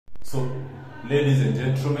So, ladies and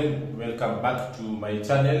gentlemen, welcome back to my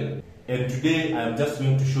channel, and today I am just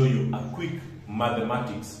going to show you a quick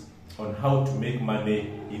mathematics on how to make money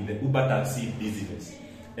in the Uber taxi business.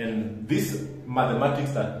 And this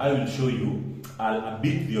mathematics that I will show you are a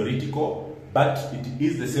bit theoretical, but it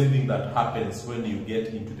is the same thing that happens when you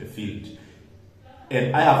get into the field.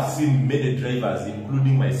 And I have seen many drivers,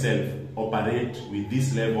 including myself, operate with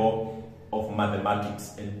this level of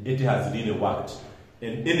mathematics, and it has really worked.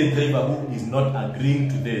 And any driver who is not agreeing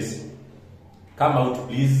to this, come out,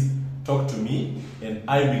 please talk to me, and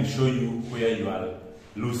I will show you where you are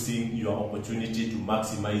losing your opportunity to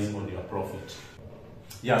maximize on your profit.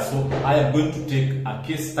 Yeah, so I am going to take a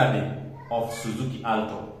case study of Suzuki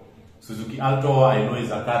Alto. Suzuki Alto, I know, is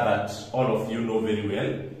a car that all of you know very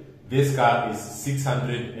well. This car is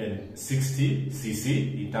 660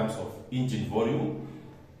 cc in terms of engine volume.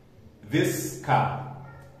 This car,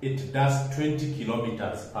 it does 20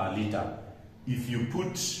 kilometers per liter. If you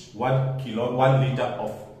put 1 liter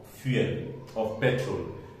of fuel, of petrol,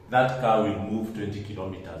 that car will move 20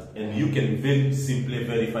 kilometers. And you can very simply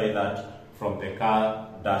verify that from the car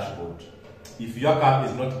dashboard. If your car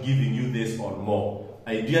is not giving you this or more,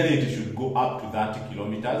 ideally it should go up to 30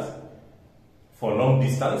 kilometers for long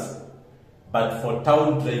distance. But for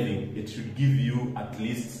town driving, it should give you at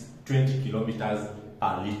least 20 kilometers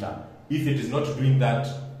per liter. If it is not doing that,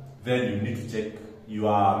 then you need to check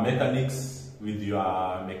your mechanics with your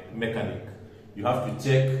mechanic. You have to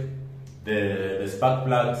check the spark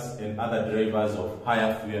plugs and other drivers of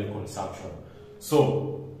higher fuel consumption.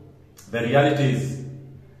 So the reality is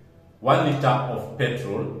 1 liter of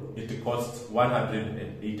petrol, it costs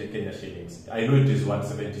 180 Kenya shillings. I know it is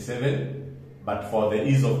 177, but for the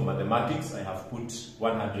ease of mathematics, I have put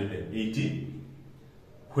 180.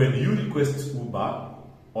 When you request Uber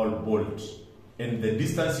or Bolt, and the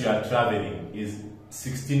distance you are traveling is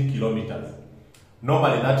 16 kilometers,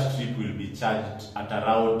 normally that trip will be charged at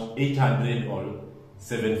around 800 or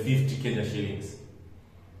 750 Kenya shillings.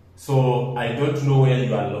 So I don't know where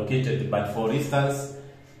you are located, but for instance,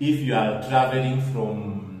 if you are traveling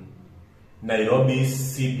from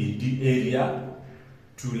Nairobi's CBD area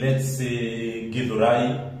to, let's say,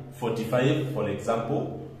 Githurai 45, for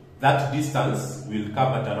example, that distance will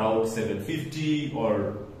come at around 750,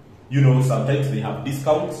 or sometimes they have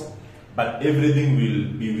discounts, but everything will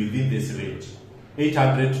be within this range,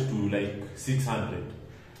 800 to like 600.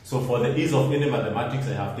 So for the ease of any mathematics,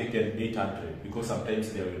 I have taken 800 because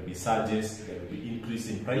sometimes there will be surges, there will be increase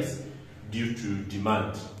in price due to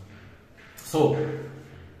demand. So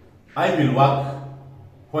I will work.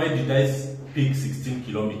 Why did I pick 16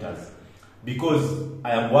 kilometers? Because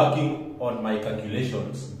I am working on my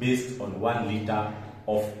calculations based on 1 liter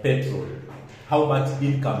of petrol. How much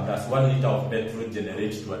income does 1 liter of petrol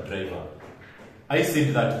generate to a driver? I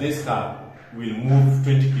said that this car will move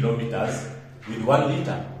 20 kilometers with 1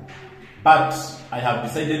 liter. But I have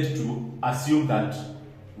decided to assume that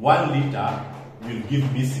 1 liter will give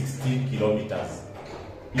me 16 kilometers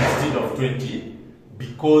instead of 20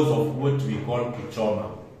 because of what we call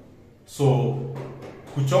kuchoma. So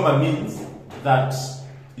kuchoma means that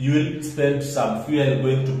you will spend some fuel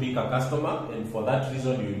going to pick a customer, and for that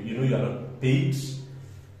reason you are not paid.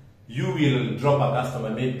 You will drop a customer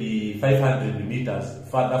maybe 500 meters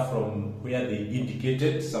further from where they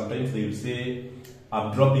indicated. Sometimes they will say,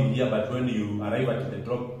 I'm dropping here, but when you arrive at the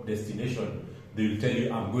drop destination, they will tell you,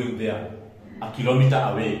 I'm going there, a kilometer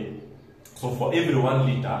away. So for every 1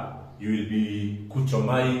 liter, you will be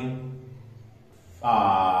kuchomaing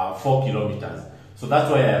 4 kilometers. So that's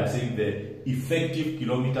why I am saying the effective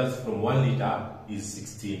kilometers from 1 liter is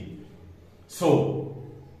 16. So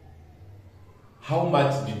how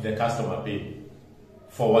much did the customer pay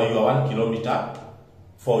for your 1 kilometer,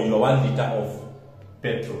 for your 1 liter of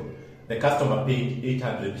petrol? The customer paid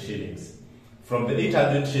 800 shillings. From the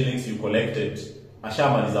 800 shillings you collected, a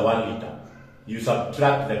shaman is a 1 liter. You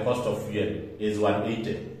subtract the cost of fuel is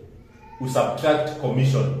 180. You subtract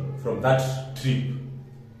commission from that trip,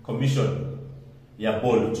 commission, your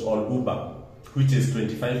Bolt or Uber, which is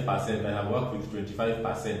 25%. I have worked with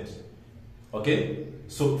 25%. Okay?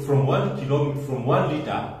 So from 1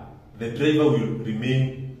 liter, the driver will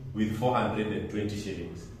remain with 420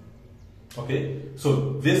 shillings. Okay?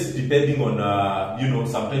 So this depending on,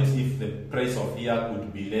 sometimes if the price of here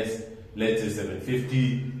could be less, let's say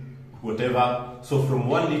 750, whatever. So from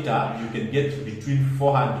 1 liter, you can get between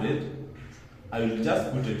 400, I will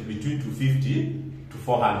just put it between 250 to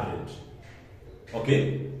 400.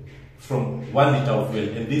 Okay? From 1 liter of fuel,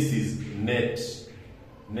 and this is net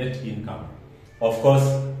income. Of course,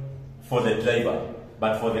 for the driver,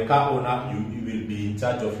 But for the car owner, you will be in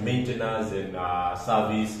charge of maintenance and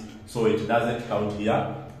service, so it doesn't count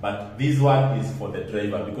here. But this one is for the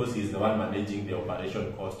driver because he's the one managing the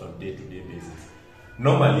operation cost on day-to-day basis.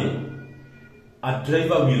 Normally, a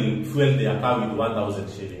driver will fuel their car with 1,000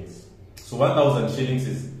 shillings. So 1,000 shillings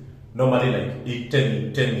is normally like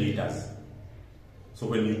 10 liters. So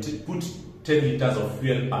when you put 10 liters of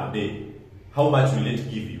fuel per day, how much will it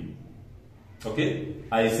give you? Okay,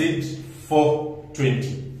 I said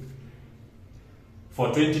 420.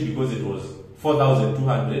 420 because it was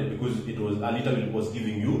 4,200, because it was a liter was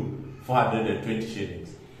giving you 420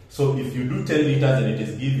 shillings. So if you do 10 liters and it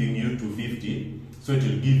is giving you 250, so it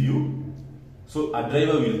will give you, so a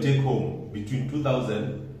driver will take home between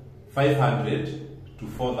 2,500 to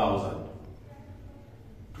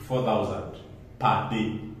 4,000 per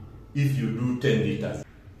day if you do 10 liters.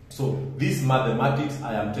 So this mathematics,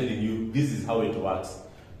 I am telling you, this is how it works.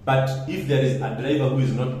 But if there is a driver who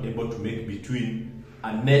is not able to make between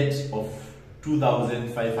a net of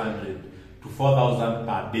 2,500 to 4,000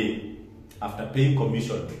 per day after paying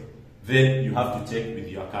commission, then you have to check with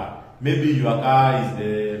your car. Maybe your car is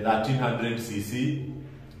the 1,300cc,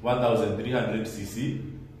 1,300cc,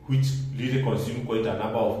 which really consumes quite a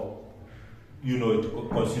number of, it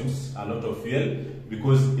consumes a lot of fuel,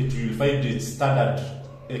 because it will find its standard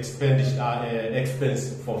expense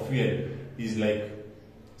for fuel is like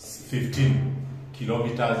 15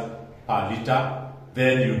 kilometers per liter.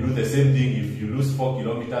 Then you do the same thing. If you lose 4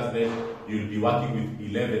 kilometers, then you'll be working with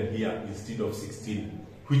 11 here instead of 16,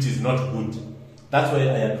 which is not good. That's why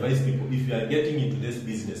I advise people, if you are getting into this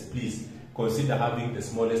business, please consider having the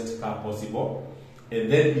smallest car possible. And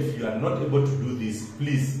then if you are not able to do this,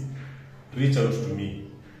 please reach out to me.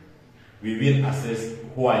 We will assess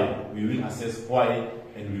why.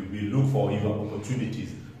 And we will look for your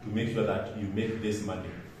opportunities to make sure that you make this money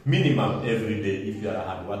minimum every day if you are a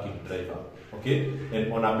hard-working driver. Okay?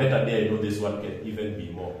 And on a better day, I know this one can even be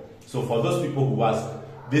more. So for those people who ask,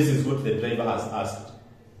 this is what the driver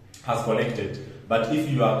has collected. But if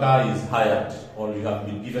your car is hired or you have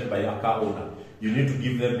been given by a car owner, you need to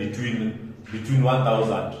give them between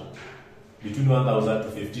 1,000 to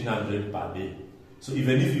 1,500 per day. So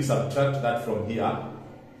even if you subtract that from here,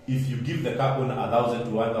 if you give the car owner 1,000 to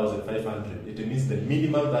 1,500, it means the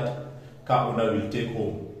minimum that car owner will take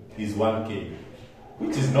home is 1K,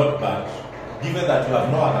 which is not bad, given that you have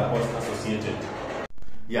no other cost associated.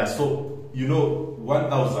 Yeah, so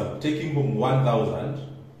 1,000, taking home 1,000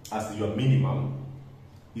 as your minimum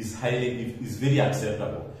is very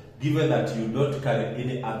acceptable, given that you don't carry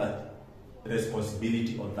any other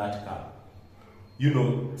responsibility on that car.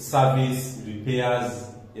 Service, repairs,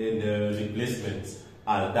 and replacements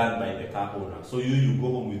are done by the car owner. So you go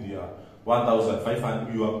home with your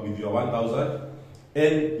 1,500, with your 1,000,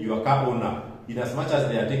 and your car owner, in as much as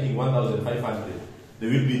they are taking 1,500, they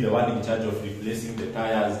will be the one in charge of replacing the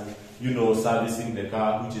tires, servicing the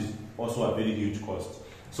car, which is also a very huge cost.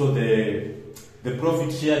 So the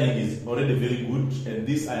profit sharing is already very good, and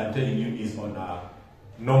this, I am telling you, is on a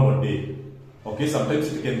normal day. Okay,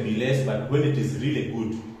 sometimes it can be less, but when it is really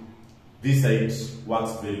good, this side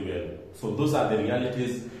works very well. So those are the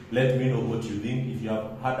realities. Let me know what you think. If you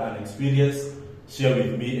have had an experience, share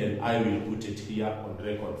with me and I will put it here on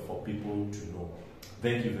record for people to know.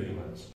 Thank you very much.